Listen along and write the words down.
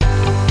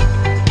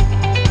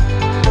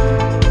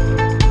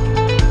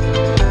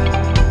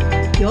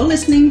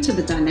listening to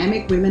the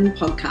Dynamic Women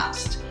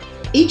podcast.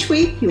 Each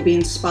week, you'll be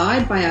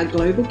inspired by our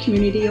global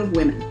community of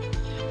women.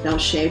 They'll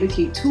share with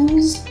you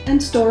tools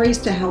and stories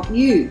to help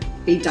you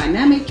be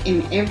dynamic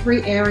in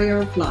every area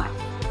of life.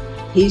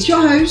 Here's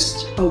your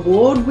host,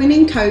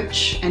 award-winning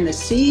coach, and the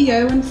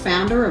CEO and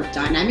founder of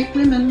Dynamic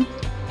Women,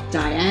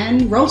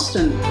 Diane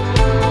Ralston.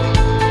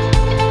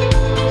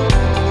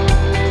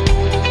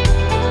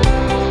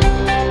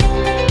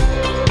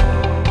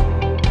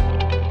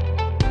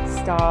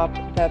 Stop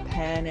the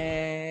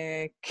panic.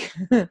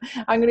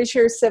 I'm going to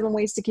share 7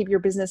 ways to keep your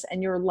business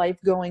and your life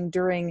going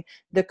during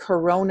the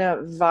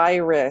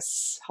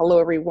coronavirus. Hello,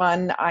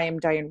 everyone. I am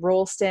Diane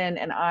Ralston,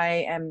 and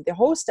I am the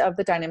host of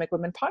the Dynamic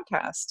Women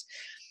podcast.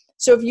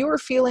 So if you are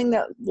feeling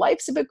that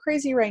life's a bit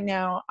crazy right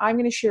now, I'm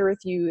going to share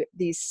with you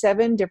these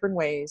 7 different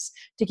ways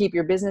to keep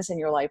your business and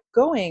your life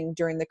going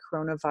during the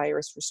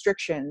coronavirus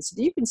restrictions so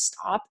that you can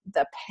stop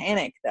the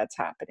panic that's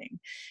happening.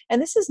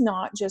 And this is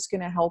not just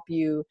going to help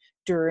you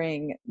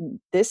during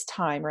this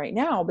time right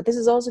now, but this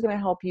is also going to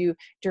help you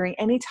during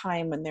any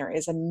time when there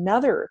is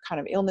another kind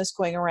of illness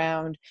going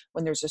around,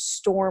 when there's a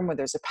storm, when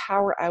there's a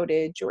power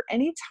outage, or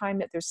any time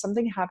that there's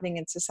something happening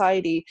in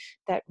society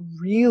that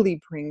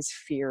really brings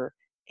fear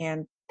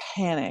and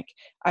panic.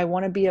 I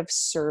want to be of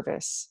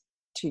service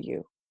to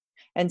you.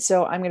 And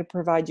so I'm going to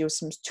provide you with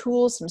some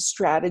tools, some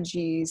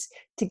strategies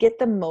to get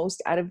the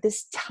most out of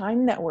this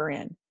time that we're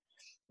in.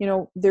 You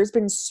know, there's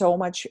been so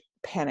much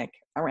panic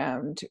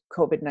around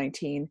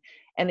COVID-19,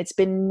 and it's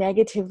been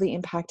negatively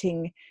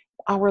impacting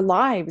our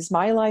lives,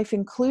 my life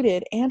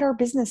included, and our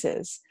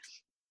businesses.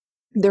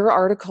 There are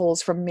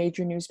articles from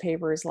major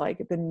newspapers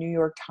like the New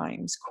York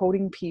Times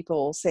quoting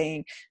people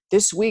saying,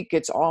 this week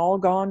it's all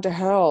gone to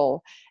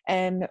hell.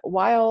 And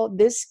while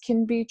this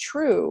can be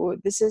true,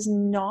 this is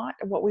not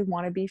what we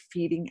want to be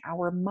feeding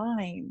our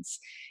minds.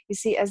 You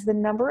see, as the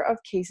number of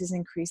cases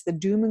increase, the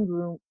doom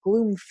and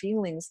gloom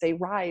feelings, they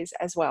rise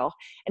as well.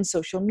 And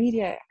social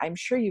media, I'm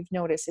sure you've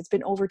noticed, it's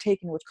been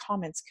overtaken with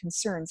comments,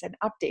 concerns, and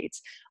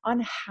updates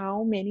on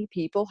how many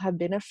people have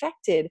been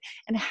affected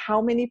and how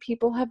many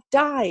people have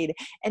died.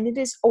 And it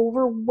is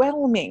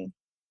overwhelming.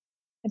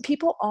 And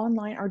people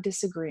online are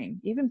disagreeing.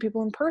 Even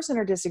people in person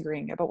are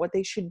disagreeing about what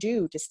they should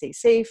do to stay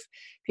safe.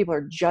 People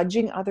are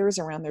judging others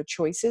around their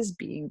choices,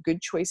 being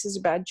good choices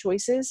or bad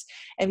choices.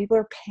 And people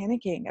are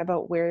panicking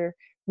about where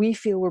we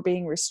feel we're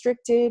being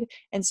restricted.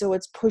 And so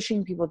it's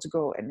pushing people to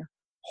go and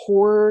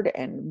hoard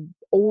and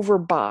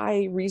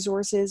overbuy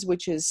resources,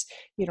 which is,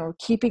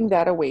 keeping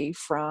that away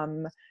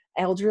from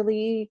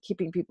elderly,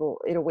 keeping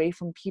it away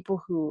from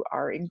people who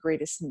are in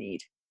greatest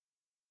need.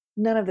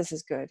 None of this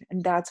is good.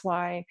 And that's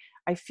why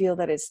I feel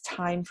that it's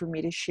time for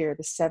me to share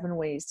the 7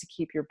 ways to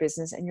keep your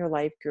business and your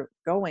life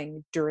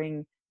going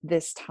during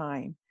this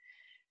time.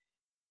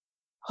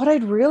 What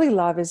I'd really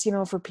love is,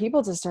 for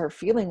people to start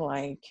feeling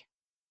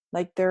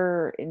like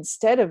they're,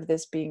 instead of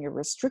this being a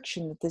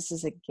restriction, that this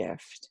is a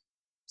gift.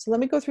 So let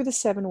me go through the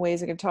 7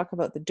 ways. I'm going to talk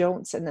about the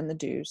don'ts and then the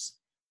do's.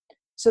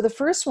 So the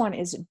first one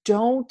is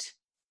don't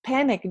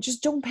panic.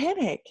 Just don't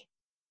panic.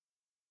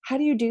 How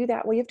do you do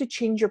that? Well, you have to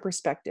change your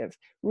perspective.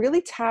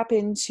 Really tap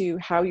into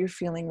how you're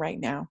feeling right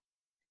now.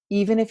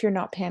 Even if you're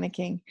not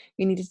panicking,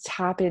 you need to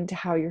tap into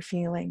how you're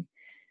feeling.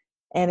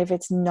 And if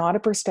it's not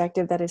a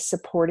perspective that is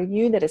supporting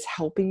you, that is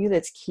helping you,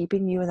 that's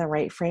keeping you in the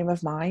right frame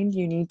of mind,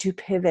 you need to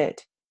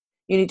pivot.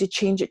 You need to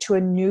change it to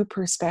a new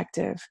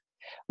perspective.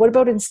 What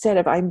about instead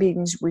of I'm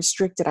being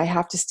restricted, I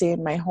have to stay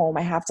in my home,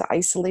 I have to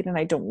isolate, and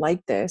I don't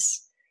like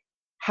this?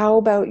 How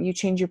about you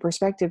change your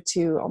perspective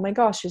to, oh my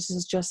gosh, this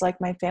is just like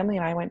my family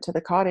and I went to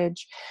the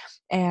cottage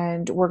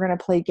and we're going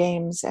to play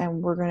games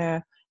and we're going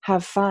to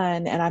have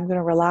fun and I'm going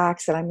to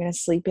relax and I'm going to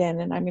sleep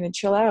in and I'm going to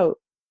chill out.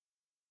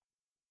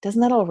 Doesn't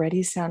that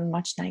already sound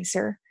much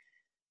nicer?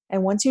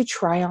 And once you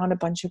try on a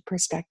bunch of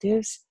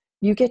perspectives,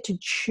 you get to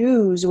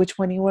choose which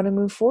one you want to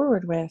move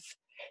forward with.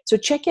 So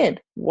check in.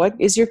 What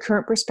is your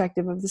current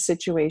perspective of the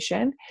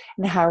situation?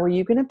 And how are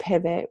you going to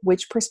pivot?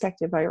 Which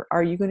perspective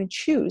are you going to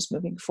choose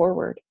moving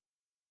forward?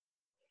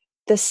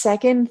 The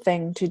second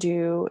thing to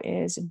do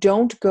is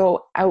don't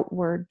go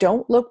outward.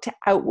 Don't look to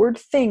outward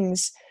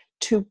things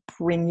to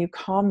bring you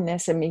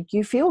calmness and make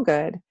you feel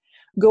good.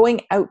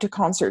 Going out to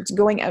concerts,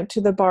 going out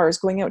to the bars,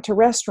 going out to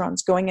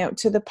restaurants, going out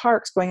to the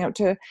parks, going out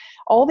to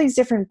all these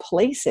different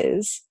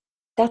places,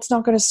 that's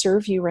not going to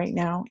serve you right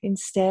now.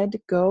 Instead,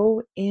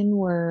 go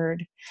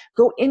inward.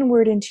 Go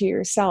inward into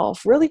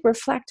yourself. Really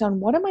reflect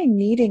on, what am I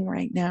needing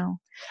right now?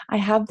 I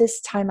have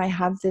this time. I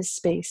have this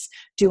space.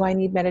 Do I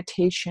need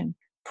meditation,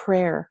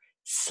 prayer,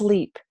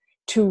 sleep,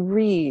 to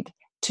read,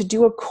 to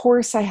do a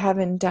course I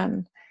haven't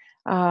done,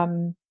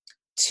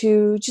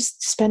 to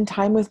just spend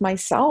time with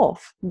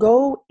myself?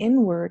 Go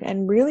inward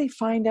and really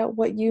find out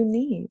what you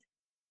need.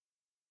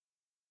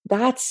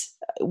 That's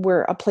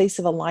where a place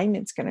of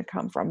alignment is going to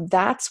come from.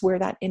 That's where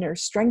that inner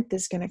strength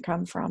is going to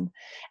come from.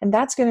 And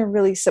that's going to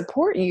really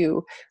support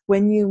you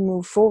when you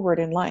move forward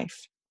in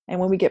life and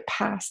when we get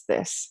past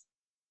this.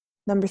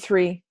 Number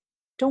 3,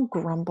 don't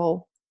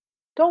grumble.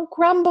 Don't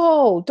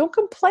grumble. Don't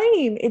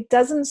complain. It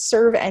doesn't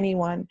serve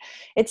anyone.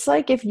 It's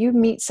like if you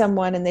meet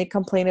someone and they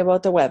complain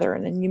about the weather,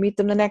 and then you meet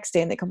them the next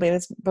day and they complain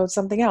about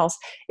something else.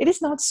 It is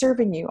not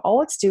serving you.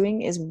 All it's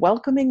doing is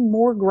welcoming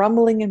more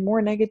grumbling and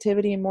more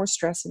negativity and more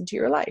stress into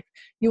your life.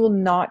 You will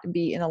not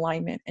be in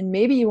alignment. And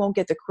maybe you won't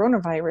get the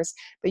coronavirus,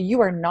 but you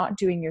are not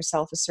doing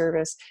yourself a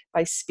service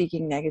by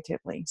speaking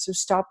negatively. So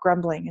stop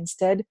grumbling.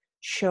 Instead,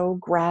 show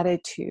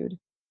gratitude.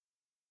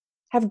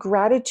 Have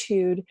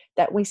gratitude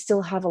that we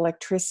still have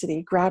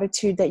electricity,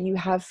 gratitude that you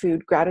have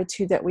food,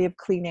 gratitude that we have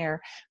clean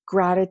air,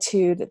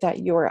 gratitude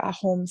that you're at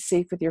home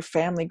safe with your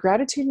family,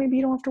 gratitude maybe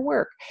you don't have to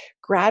work,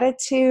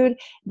 gratitude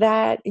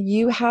that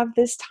you have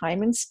this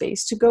time and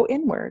space to go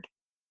inward,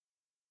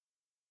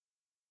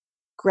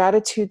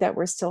 gratitude that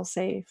we're still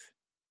safe,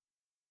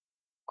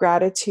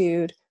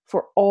 gratitude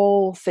for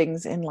all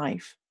things in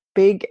life,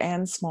 big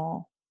and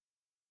small.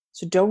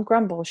 So don't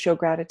grumble, show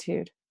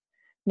gratitude.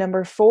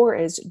 Number 4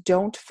 is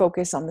don't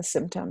focus on the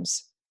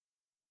symptoms.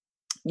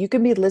 You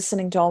can be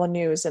listening to all the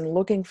news and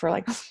looking for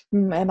like,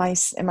 am I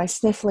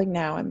sniffling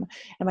now? Am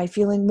I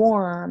feeling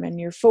warm? And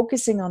you're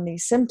focusing on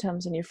these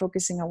symptoms and you're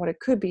focusing on what it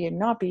could be and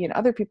not be and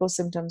other people's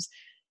symptoms.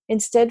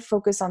 Instead,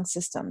 focus on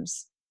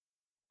systems.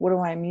 What do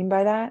I mean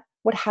by that?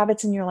 What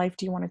habits in your life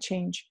do you want to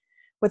change?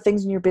 What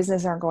things in your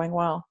business aren't going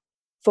well?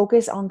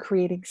 Focus on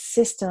creating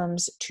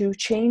systems to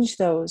change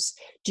those.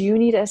 Do you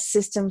need a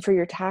system for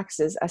your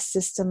taxes, a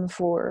system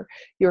for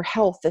your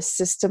health, a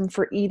system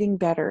for eating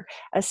better,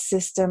 a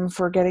system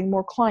for getting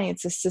more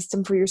clients, a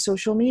system for your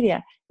social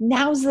media?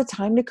 Now's the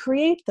time to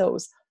create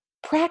those.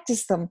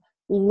 Practice them,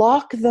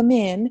 lock them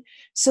in,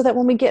 so that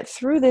when we get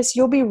through this,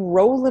 you'll be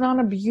rolling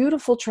on a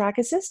beautiful track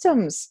of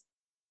systems.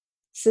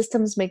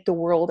 Systems make the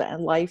world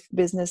and life,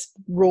 business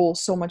roll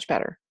so much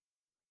better.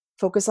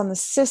 Focus on the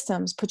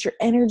systems, put your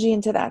energy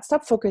into that.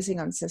 Stop focusing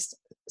on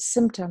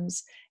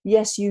symptoms.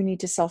 Yes, you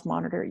need to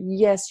self-monitor.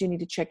 Yes, you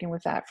need to check in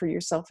with that for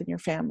yourself and your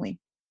family.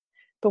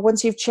 But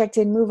once you've checked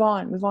in, move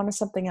on to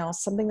something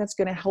else, something that's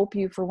going to help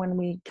you for when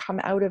we come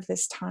out of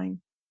this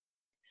time.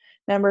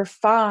 Number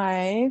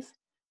 5,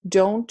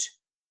 don't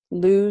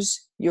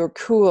lose your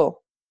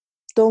cool.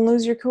 Don't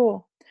lose your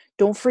cool.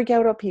 Don't freak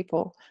out at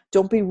people.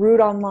 Don't be rude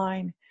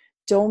online.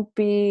 Don't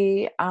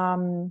be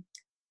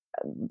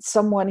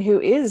someone who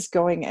is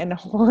going and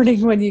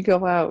hoarding when you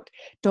go out.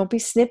 Don't be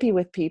snippy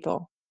with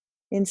people.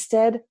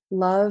 Instead,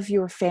 love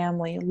your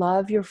family,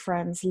 love your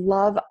friends,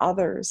 love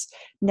others.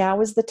 Now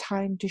is the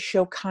time to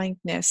show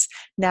kindness.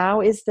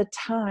 Now is the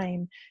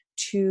time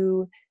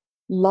to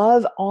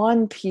love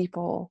on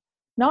people.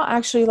 Not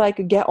actually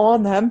like get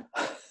on them,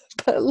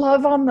 but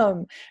love on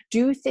them.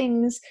 Do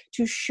things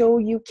to show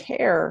you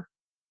care.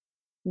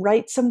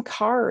 Write some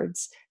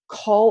cards.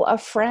 Call a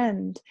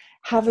friend.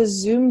 Have a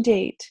Zoom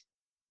date.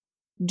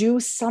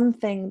 Do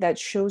something that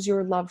shows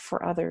your love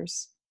for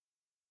others.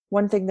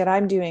 One thing that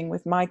I'm doing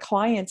with my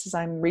clients is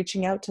I'm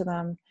reaching out to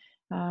them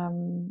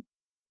and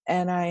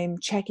I'm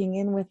checking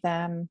in with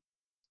them.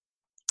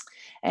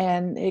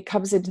 And it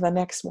comes into the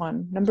next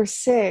one. Number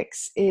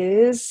 6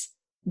 is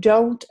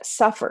don't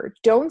suffer.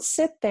 Don't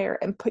sit there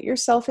and put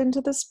yourself into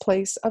this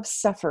place of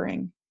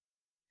suffering.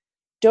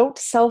 Don't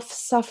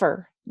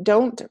self-suffer.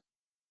 Don't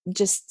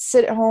just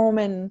sit at home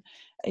and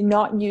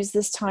not use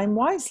this time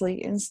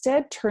wisely.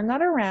 Instead, turn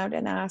that around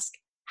and ask,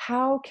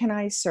 how can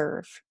I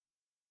serve?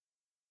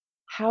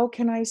 How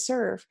can I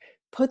serve?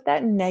 Put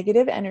that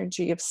negative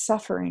energy of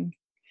suffering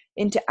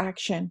into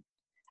action.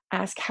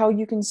 Ask how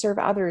you can serve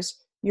others,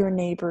 your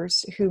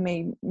neighbors who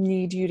may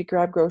need you to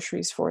grab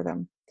groceries for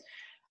them,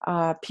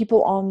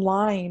 people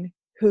online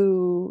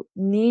who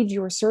need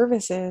your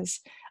services.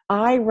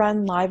 I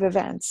run live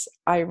events.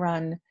 I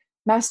run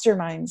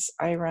masterminds.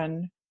 I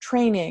run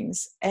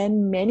trainings,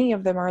 and many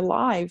of them are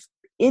live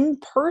in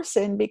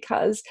person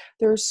because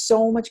there's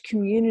so much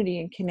community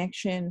and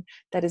connection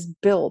that is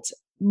built.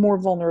 More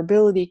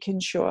vulnerability can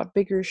show up,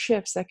 bigger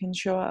shifts that can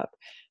show up.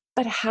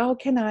 But how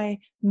can I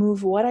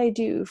move what I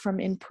do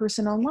from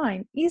in-person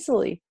online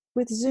easily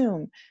with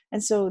Zoom?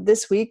 And so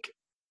this week,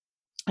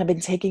 I've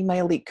been taking my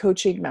Elite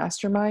Coaching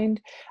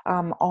Mastermind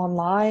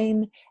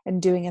online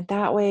and doing it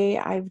that way.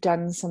 I've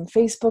done some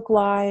Facebook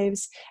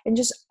Lives and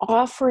just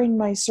offering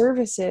my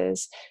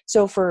services.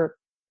 So for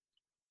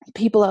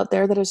people out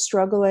there that are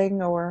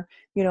struggling or,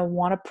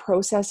 want to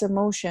process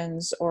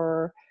emotions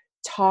or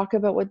talk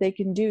about what they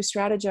can do,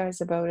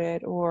 strategize about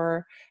it,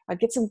 or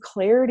get some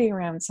clarity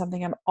around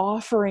something, I'm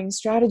offering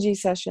strategy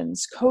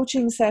sessions,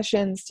 coaching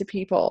sessions to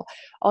people.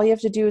 All you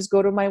have to do is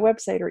go to my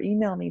website or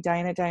email me,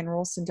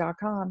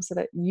 diane@dianerolston.com, so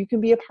that you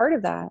can be a part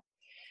of that.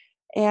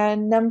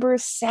 And number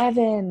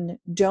 7,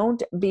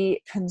 don't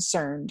be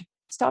concerned.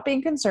 Stop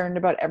being concerned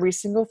about every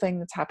single thing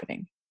that's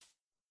happening.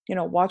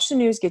 Watch the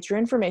news, get your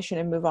information,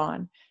 and move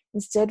on.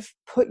 Instead,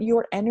 put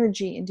your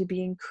energy into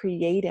being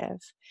creative.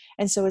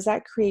 And so is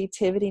that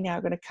creativity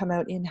now going to come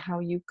out in how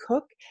you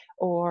cook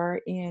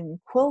or in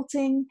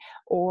quilting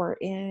or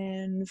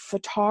in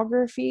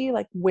photography?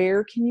 Like,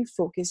 where can you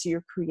focus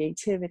your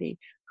creativity?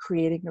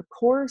 creating a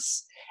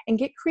course, and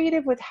get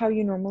creative with how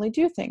you normally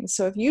do things.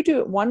 So if you do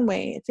it one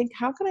way, think,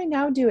 how can I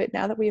now do it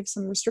now that we have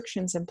some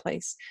restrictions in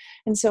place?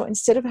 And so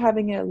instead of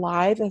having a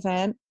live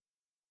event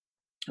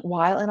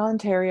while in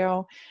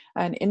Ontario,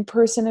 an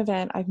in-person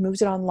event, I've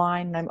moved it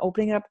online and I'm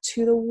opening it up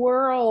to the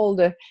world,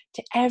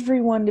 to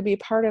everyone to be a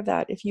part of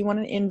that. If you want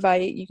an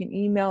invite, you can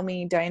email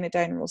me,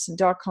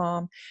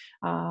 diane@dianerolston.com,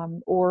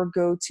 or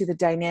go to the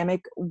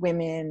Dynamic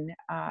Women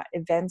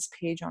events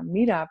page on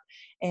Meetup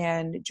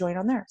and join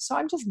on there. So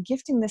I'm just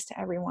gifting this to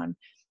everyone.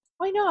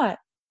 Why not?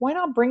 Why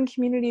not bring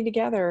community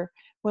together?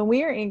 When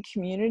we are in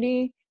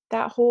community,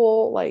 that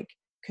whole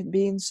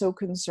being so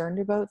concerned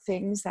about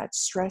things, that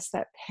stress,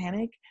 that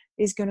panic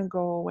is going to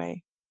go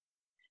away.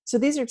 So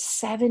these are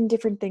 7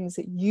 different things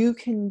that you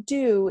can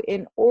do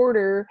in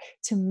order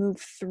to move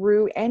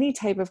through any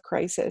type of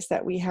crisis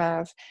that we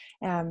have.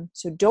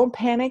 So don't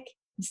panic,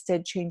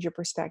 instead change your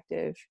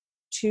perspective.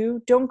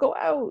 2, don't go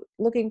out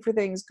looking for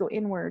things, go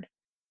inward.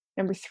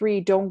 Number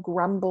 3, don't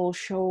grumble,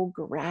 show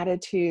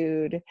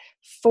gratitude.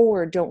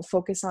 4, don't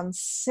focus on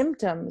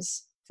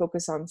symptoms,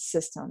 focus on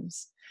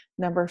systems.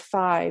 Number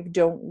 5,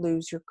 don't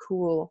lose your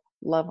cool,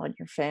 love on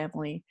your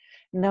family.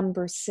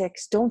 Number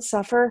 6, don't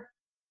suffer,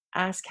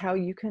 ask how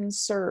you can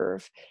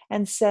serve.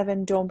 And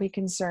 7, don't be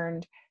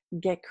concerned,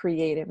 get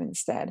creative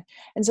instead.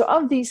 And so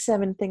of these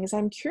 7 things,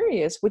 I'm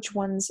curious, which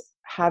ones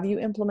have you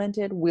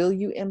implemented? Will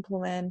you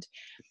implement?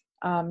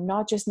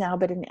 Not just now,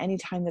 but in any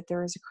time that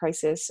there is a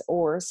crisis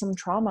or some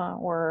trauma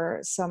or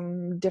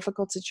some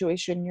difficult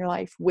situation in your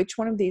life, which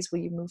one of these will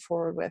you move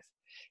forward with?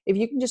 If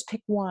you can just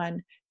pick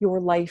one,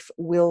 your life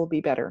will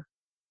be better.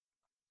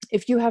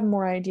 If you have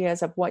more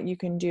ideas of what you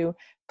can do,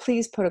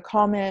 please put a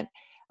comment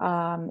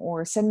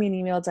or send me an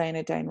email,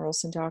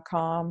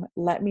 diane@dianerolston.com.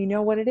 Let me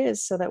know what it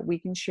is so that we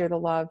can share the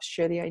love,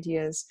 share the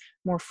ideas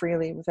more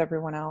freely with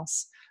everyone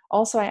else.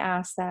 Also, I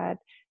ask that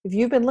if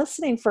you've been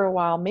listening for a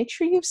while, make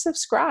sure you've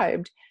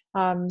subscribed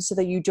so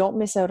that you don't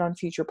miss out on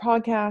future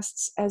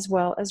podcasts, as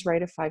well as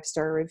write a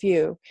 5-star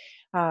review.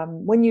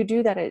 When you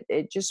do that,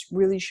 it just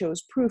really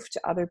shows proof to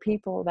other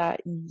people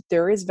that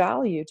there is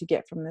value to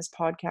get from this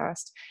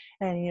podcast.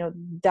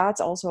 And,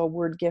 that's also a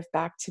word gift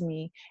back to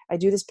me. I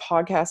do this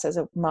podcast as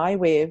my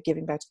way of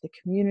giving back to the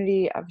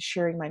community, of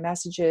sharing my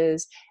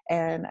messages,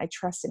 and I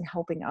trust in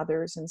helping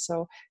others. And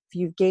so if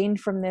you've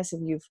gained from this,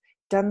 if you've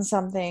done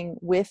something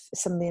with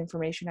some of the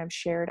information I've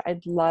shared,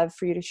 I'd love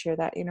for you to share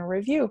that in a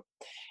review.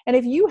 And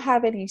if you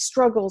have any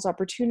struggles,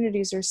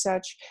 opportunities, or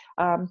such,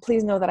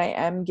 please know that I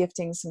am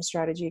gifting some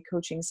strategy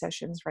coaching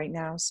sessions right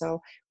now.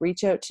 So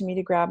reach out to me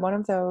to grab one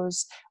of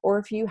those. Or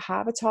if you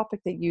have a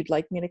topic that you'd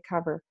like me to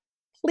cover,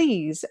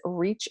 please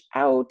reach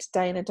out,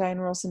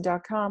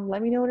 diane@dianerolston.com.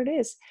 Let me know what it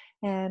is,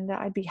 and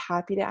I'd be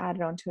happy to add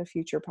it onto a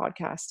future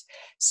podcast.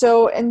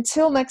 So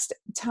until next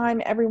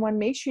time, everyone,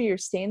 make sure you're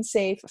staying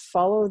safe.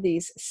 Follow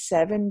these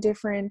 7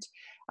 different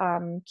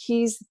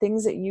keys,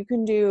 things that you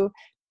can do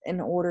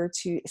in order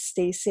to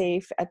stay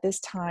safe at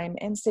this time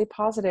and stay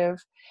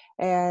positive.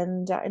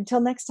 And until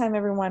next time,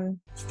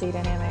 everyone, stay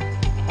dynamic.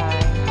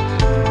 Bye.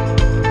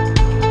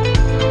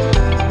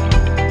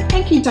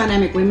 Thank you,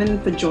 Dynamic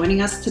Women, for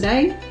joining us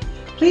today.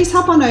 Please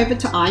hop on over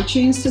to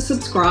iTunes to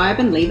subscribe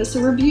and leave us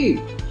a review.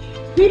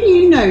 Who do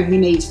you know who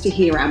needs to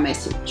hear our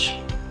message?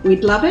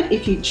 We'd love it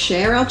if you'd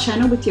share our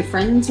channel with your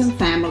friends and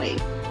family.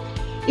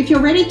 If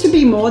you're ready to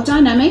be more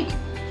dynamic,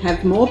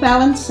 have more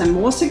balance and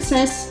more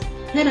success,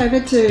 head over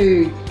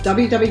to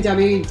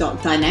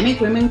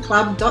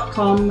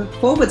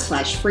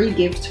www.dynamicwomenclub.com/free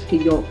gift for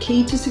your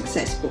Key to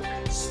Success book.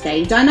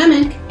 Stay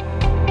dynamic.